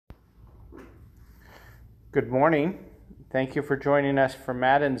Good morning. Thank you for joining us for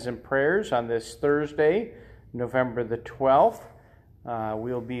Matins and Prayers on this Thursday, November the 12th.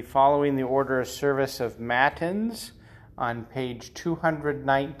 We'll be following the order of service of Matins on page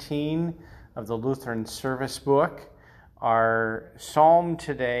 219 of the Lutheran Service Book. Our psalm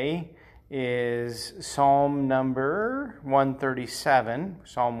today is Psalm number 137,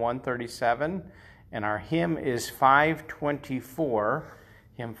 Psalm 137, and our hymn is 524,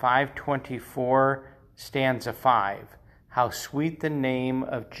 hymn 524, stanza 5, How Sweet the Name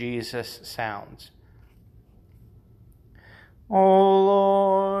of Jesus Sounds. O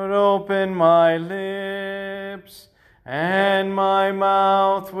Lord, open my lips, and my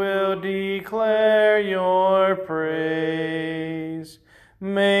mouth will declare your praise.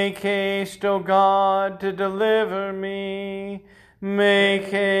 Make haste, O God, to deliver me. Make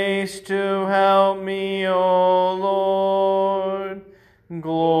haste to help me, O Lord.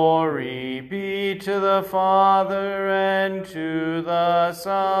 Glory be to the Father, and to the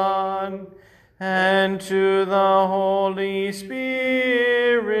Son, and to the Holy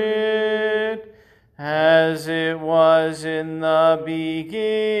Spirit, as it was in the beginning,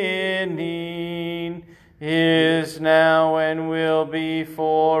 is now, and will be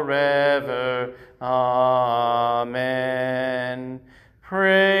forever. Amen.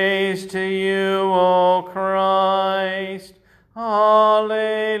 Praise to you, O Christ.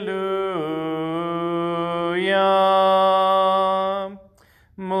 Alleluia.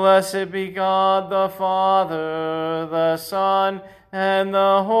 Blessed be God the Father, the Son, and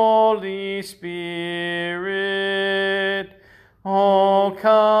the Holy Spirit. Oh,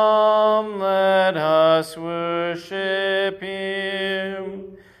 come, let us worship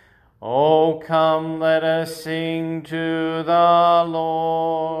him. Oh, come, let us sing to the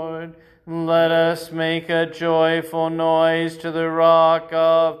Lord. Let us make a joyful noise to the rock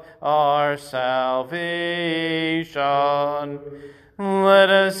of our salvation.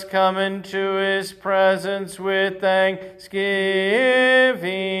 Let us come into his presence with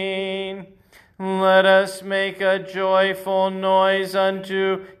thanksgiving. Let us make a joyful noise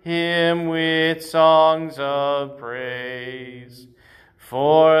unto him with songs of praise.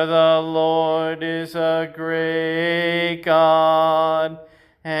 For the Lord is a great God,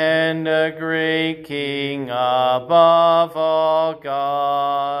 and a great King above all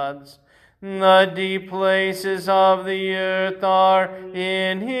gods. The deep places of the earth are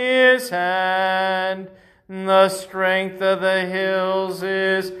in his hand. The strength of the hills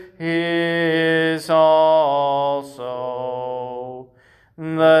is his also.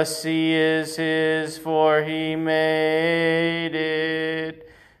 The sea is his, for he made it,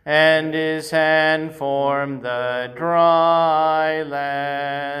 and his hand formed the dry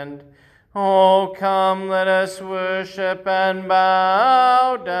land. Oh, come, let us worship and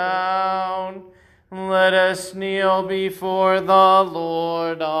bow down. Let us kneel before the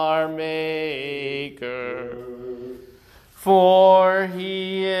Lord our Maker. For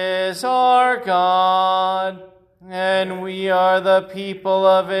he is our God, and we are the people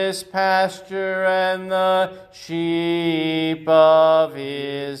of his pasture and the sheep of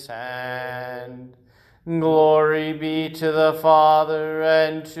his hand. Glory be to the Father,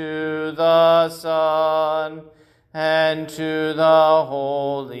 and to the Son, and to the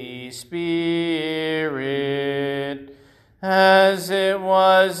Holy Spirit, as it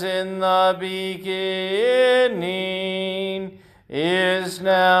was in the beginning, is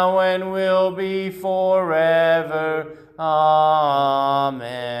now, and will be forever. Amen.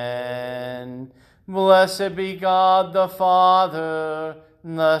 Blessed be God the Father,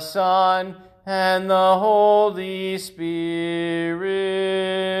 the Son, and the Holy Spirit.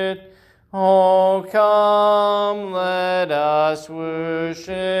 Oh, come, let us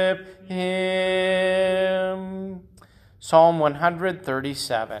worship him. Psalm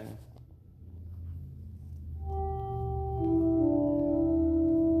 137.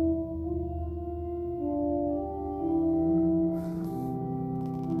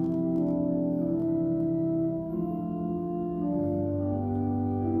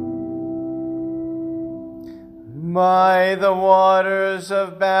 By the waters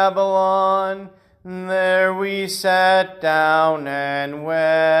of Babylon, there we sat down and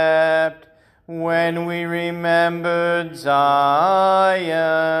wept, when we remembered Zion.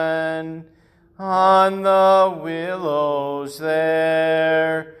 On the willows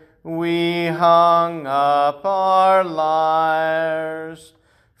there we hung up our lyres,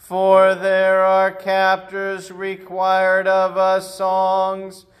 for there our captors required of us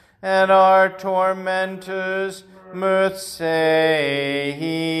songs, and our tormentors mirth, saying,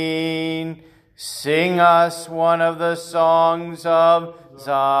 Sing us one of the songs of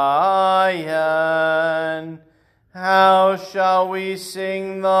Zion. How shall we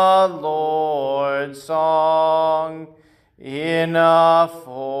sing the Lord's song in a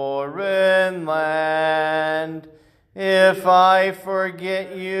foreign land? If I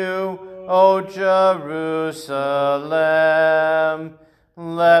forget you, O Jerusalem,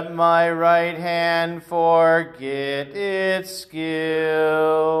 let my right hand forget its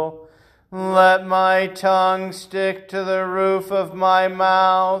skill. Let my tongue stick to the roof of my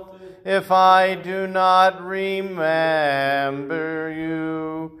mouth if I do not remember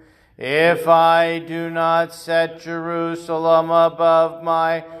you. If I do not set Jerusalem above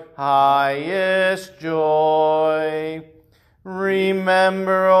my highest joy.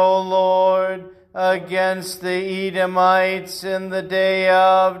 Remember, O Lord, against the Edomites in the day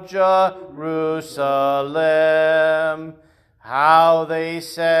of Jerusalem, how they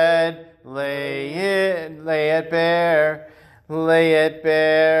said, lay it bare,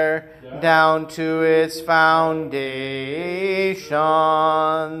 down to its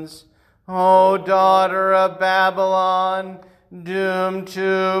foundations. O daughter of Babylon, doomed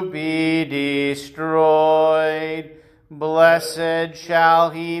to be destroyed, blessed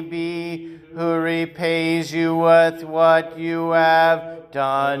shall he be who repays you with what you have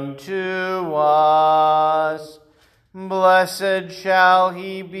done to us. Blessed shall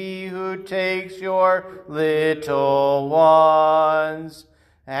he be who takes your little ones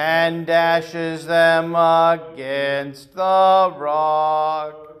and dashes them against the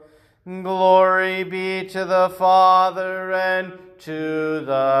rock. Glory be to the Father and to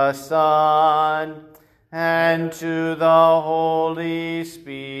the Son and to the Holy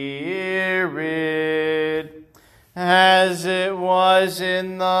Spirit, as it was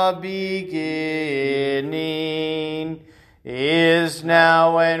in the beginning, is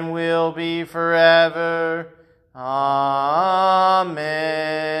now, and will be forever. Amen.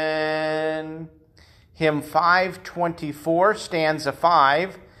 Hymn 524, stanza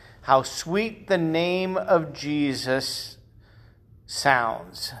 5, How Sweet the Name of Jesus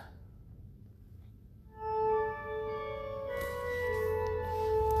Sounds.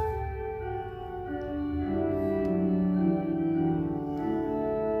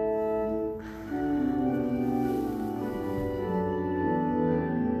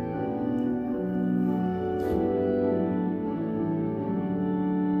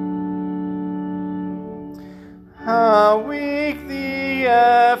 How weak the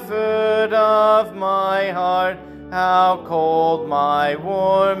effort of my heart, how cold my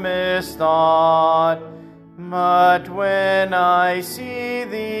warmest thought. But when I see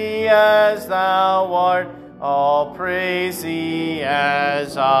thee as thou art, I'll praise thee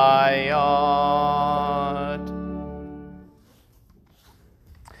as I ought.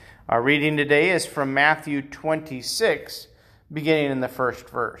 Our reading today is from Matthew 26, beginning in the first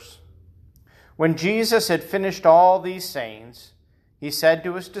verse. When Jesus had finished all these sayings, he said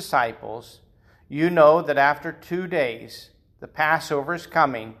to his disciples, You know that after 2 days the Passover is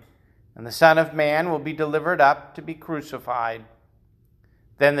coming, and the Son of Man will be delivered up to be crucified.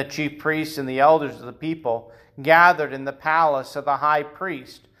 Then the chief priests and the elders of the people gathered in the palace of the high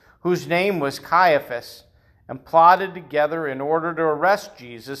priest, whose name was Caiaphas, and plotted together in order to arrest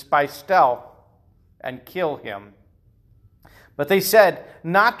Jesus by stealth and kill him. But they said,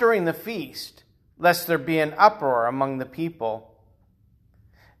 Not during the feast, lest there be an uproar among the people.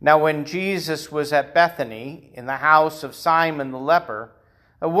 Now when Jesus was at Bethany, in the house of Simon the leper,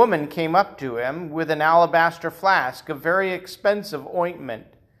 a woman came up to him with an alabaster flask of very expensive ointment,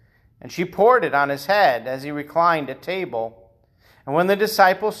 and she poured it on his head as he reclined at table. And when the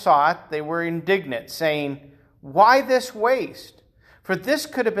disciples saw it, they were indignant, saying, Why this waste? For this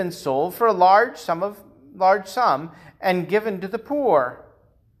could have been sold for a large sum and given to the poor.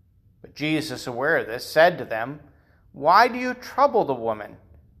 But Jesus, aware of this, said to them, Why do you trouble the woman?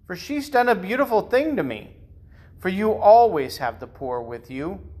 For she's done a beautiful thing to me. For you always have the poor with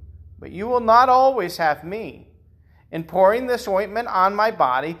you, but you will not always have me. In pouring this ointment on my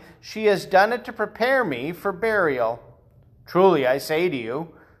body, she has done it to prepare me for burial. Truly, I say to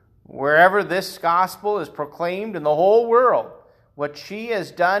you, wherever this gospel is proclaimed in the whole world, what she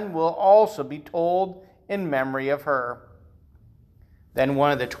has done will also be told in memory of her. Then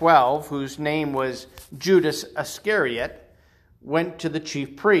one of the 12, whose name was Judas Iscariot, went to the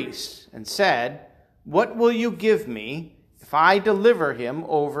chief priests and said, What will you give me if I deliver him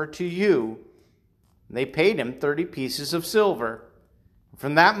over to you? And they paid him 30 pieces of silver.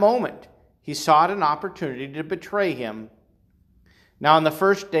 From that moment, he sought an opportunity to betray him. Now on the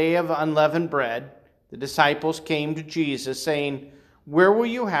first day of unleavened bread, the disciples came to Jesus, saying, Where will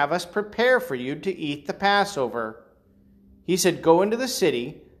you have us prepare for you to eat the Passover? He said, "Go into the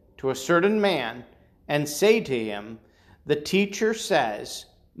city to a certain man and say to him, 'The teacher says,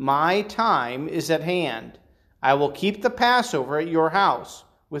 my time is at hand. I will keep the Passover at your house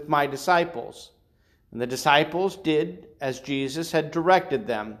with my disciples.' And the disciples did as Jesus had directed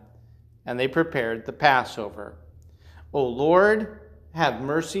them, and they prepared the Passover. O Lord, have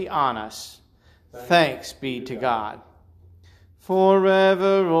mercy on us. Thanks be to God.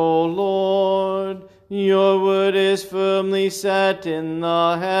 Forever, O Lord, your word is firmly set in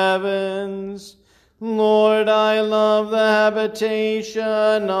the heavens. Lord, I love the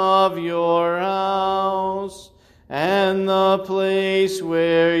habitation of your house, and the place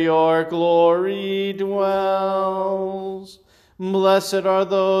where your glory dwells. Blessed are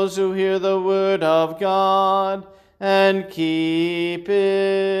those who hear the word of God and keep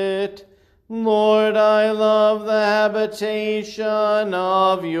it. Lord, I love the habitation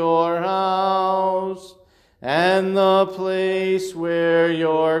of your house, and the place where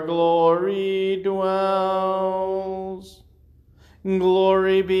your glory dwells.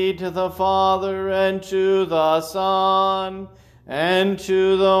 Glory be to the Father, and to the Son, and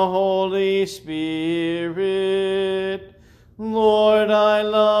to the Holy Spirit. Lord, I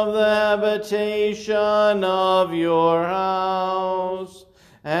love the habitation of your house,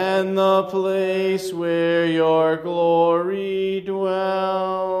 and the place where your glory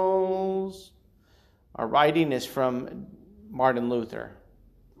dwells. Our writing is from Martin Luther.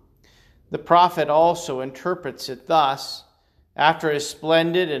 The prophet also interprets it thus: after his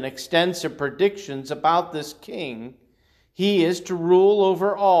splendid and extensive predictions about this king, he is to rule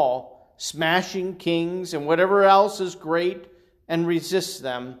over all, smashing kings and whatever else is great, and resist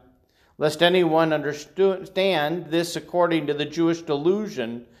them. Lest anyone understand this according to the Jewish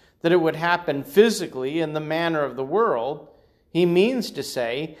delusion that it would happen physically in the manner of the world, he means to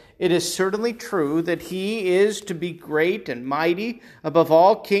say, it is certainly true that he is to be great and mighty above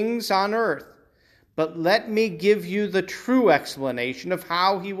all kings on earth. But let me give you the true explanation of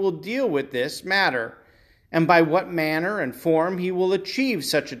how he will deal with this matter, and by what manner and form he will achieve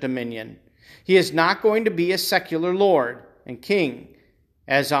such a dominion. He is not going to be a secular lord and king,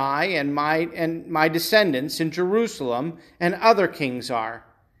 as I and my descendants in Jerusalem and other kings are.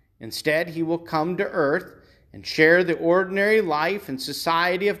 Instead, he will come to earth and share the ordinary life and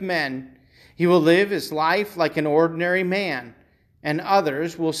society of men. He will live his life like an ordinary man, and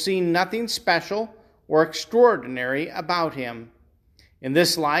others will see nothing special or extraordinary about him. In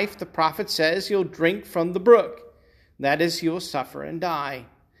this life, the prophet says he'll drink from the brook. That is, he will suffer and die.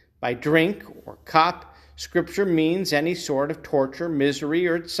 By drink or cup, Scripture means any sort of torture, misery,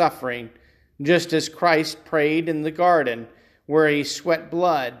 or suffering, just as Christ prayed in the garden, where he sweat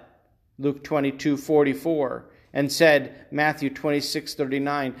blood, Luke 22:44, and said, Matthew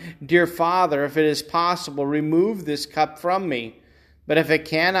 26:39, "Dear Father, if it is possible, remove this cup from me. But if it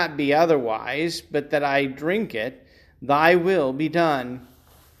cannot be otherwise, but that I drink it, thy will be done."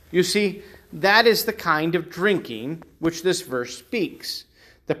 You see, that is the kind of drinking which this verse speaks.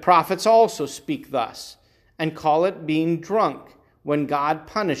 The prophets also speak thus, and call it being drunk when God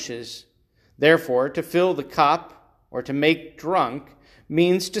punishes. Therefore, to fill the cup, or to make drunk,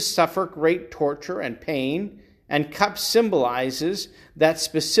 means to suffer great torture and pain, and cup symbolizes that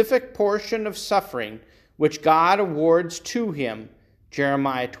specific portion of suffering which God awards to him.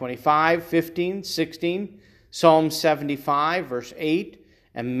 Jeremiah 25:15, 16, Psalm 75, verse 8,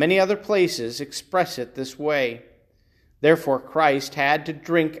 and many other places express it this way. Therefore, Christ had to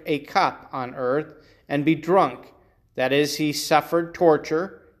drink a cup on earth and be drunk. That is, he suffered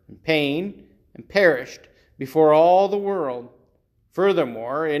torture and pain and perished before all the world.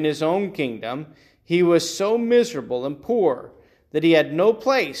 Furthermore, in his own kingdom, he was so miserable and poor that he had no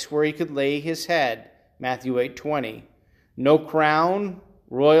place where he could lay his head. Matthew 8:20. No crown,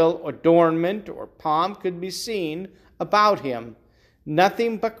 royal adornment, or pomp could be seen about him.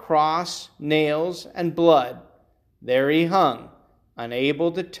 Nothing but cross, nails, and blood. There he hung,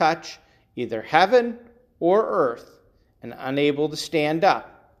 unable to touch either heaven or earth, and unable to stand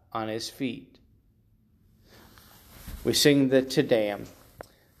up on his feet. We sing the Te Deum.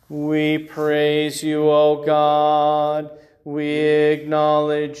 We praise you, O God. We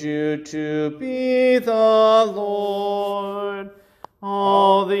acknowledge you to be the Lord.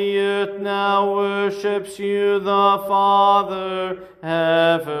 All the earth now worships you, the Father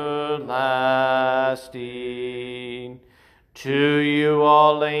everlasting. To you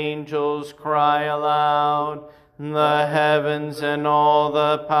all angels cry aloud, the heavens and all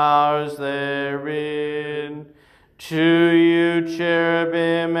the powers therein. To you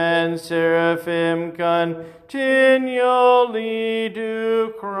cherubim and seraphim continually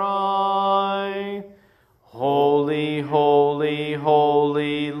do cry, Holy, holy,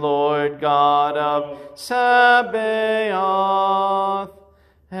 holy, Lord God of Sabaoth.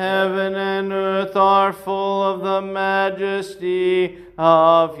 Heaven and earth are full of the majesty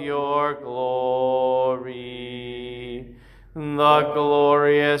of your glory. The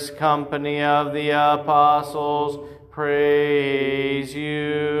glorious company of the apostles praise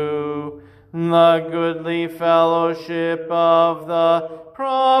you. The goodly fellowship of the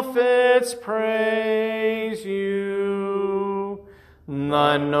prophets praise you.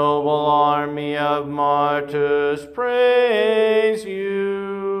 The noble army of martyrs praise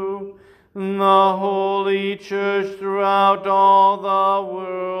you. The holy church throughout all the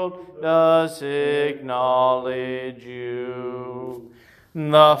world does acknowledge you.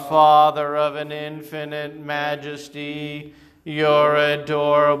 The Father of an infinite majesty, your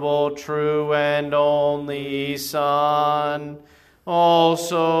adorable, true, and only Son,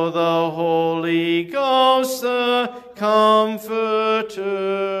 also the Holy Ghost, the Comforter.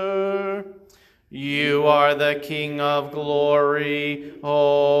 You are the King of glory,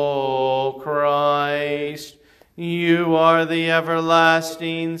 O Christ. You are the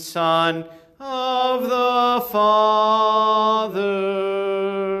everlasting Son of the Father.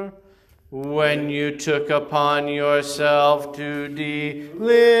 When you took upon yourself to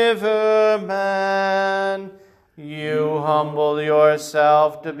deliver man, you humbled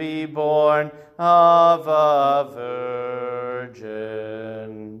yourself to be born of a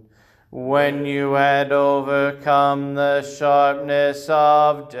virgin. When you had overcome the sharpness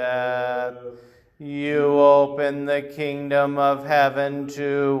of death, you opened the kingdom of heaven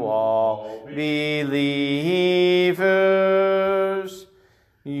to all believers.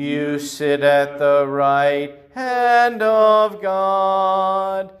 You sit at the right hand of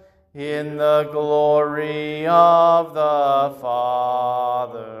God in the glory of the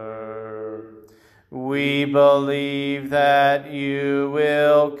Father. We believe that you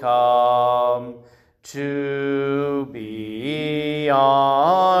will come to be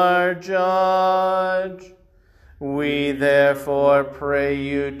our judge. We therefore pray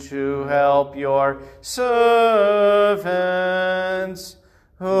you to help your servants,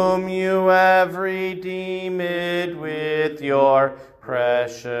 whom you have redeemed with your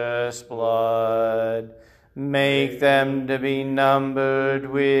precious blood. Make them to be numbered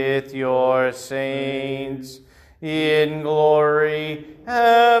with your saints in glory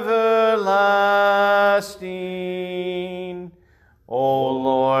everlasting. O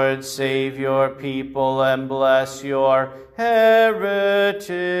Lord, save your people and bless your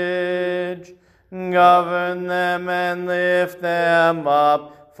heritage. Govern them and lift them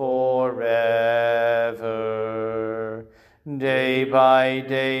up forever. Day by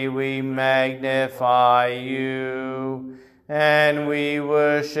day we magnify you, and we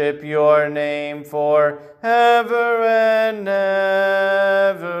worship your name forever and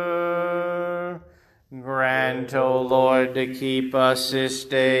ever. Grant, O Lord, to keep us this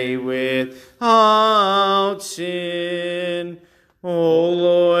day without sin. O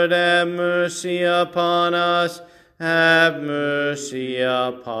Lord, have mercy upon us. Have mercy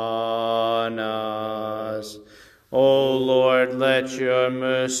upon us. O Lord, let your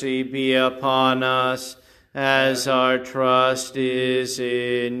mercy be upon us, as our trust is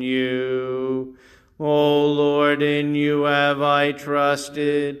in you. O Lord, in you have I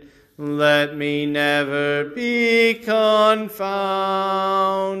trusted. Let me never be confounded.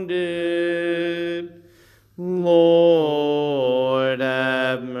 Lord,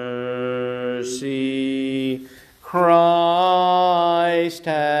 have mercy. Christ,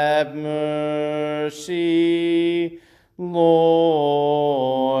 have mercy.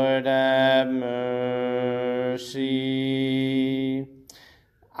 Lord, have mercy.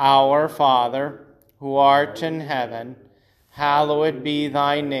 Our Father, who art in heaven, hallowed be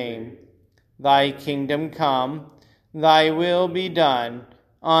thy name. Thy kingdom come, thy will be done,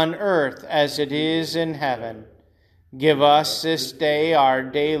 on earth as it is in heaven. Give us this day our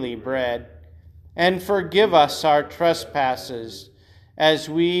daily bread, and forgive us our trespasses, as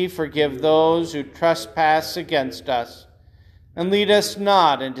we forgive those who trespass against us. And lead us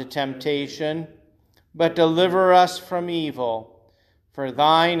not into temptation, but deliver us from evil. For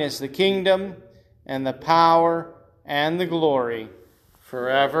thine is the kingdom, and the power, and the glory,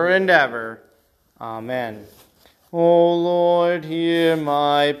 forever and ever. Amen. O Lord, hear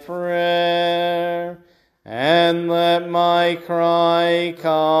my prayer, and let my cry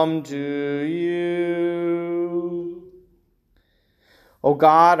come to you. O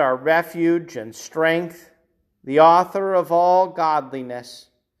God, our refuge and strength, the author of all godliness,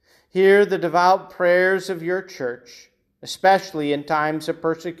 hear the devout prayers of your church, especially in times of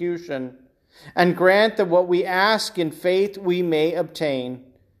persecution, and grant that what we ask in faith we may obtain.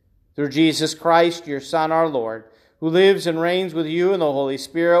 Through Jesus Christ, your Son, our Lord, who lives and reigns with you in the Holy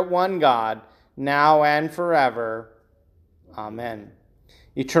Spirit, one God, now and forever. Amen.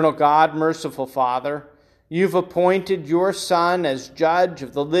 Eternal God, merciful Father, you've appointed your Son as judge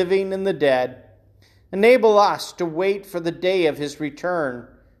of the living and the dead. Enable us to wait for the day of his return,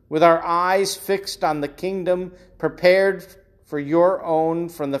 with our eyes fixed on the kingdom prepared for your own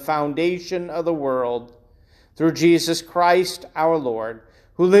from the foundation of the world. Through Jesus Christ our Lord,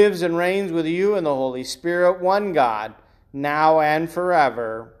 who lives and reigns with you in the Holy Spirit, one God, now and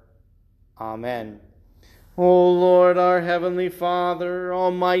forever. Amen. O Lord, our heavenly Father,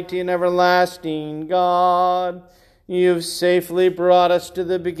 almighty and everlasting God, you've safely brought us to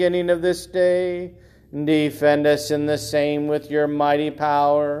the beginning of this day. Defend us in the same with your mighty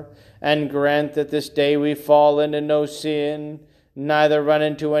power, and grant that this day we fall into no sin, neither run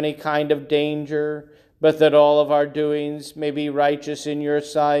into any kind of danger, but that all of our doings may be righteous in your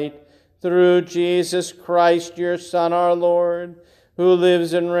sight, through Jesus Christ, your Son, our Lord, who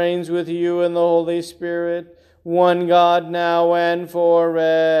lives and reigns with you in the Holy Spirit, one God, now and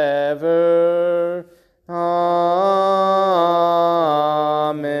forever. Amen.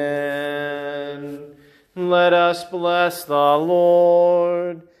 Let us bless the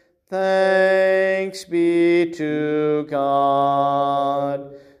Lord. Thanks be to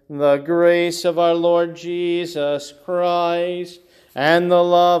God. The grace of our Lord Jesus Christ, and the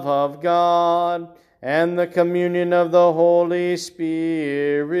love of God, and the communion of the Holy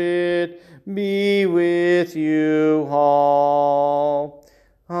Spirit be with you all.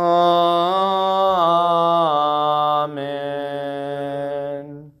 Amen.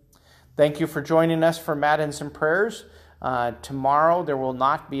 Thank you for joining us for Matins and Prayers. Tomorrow there will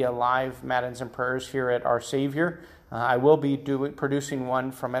not be a live Matins and Prayers here at Our Savior. I will be producing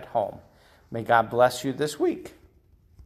one from at home. May God bless you this week.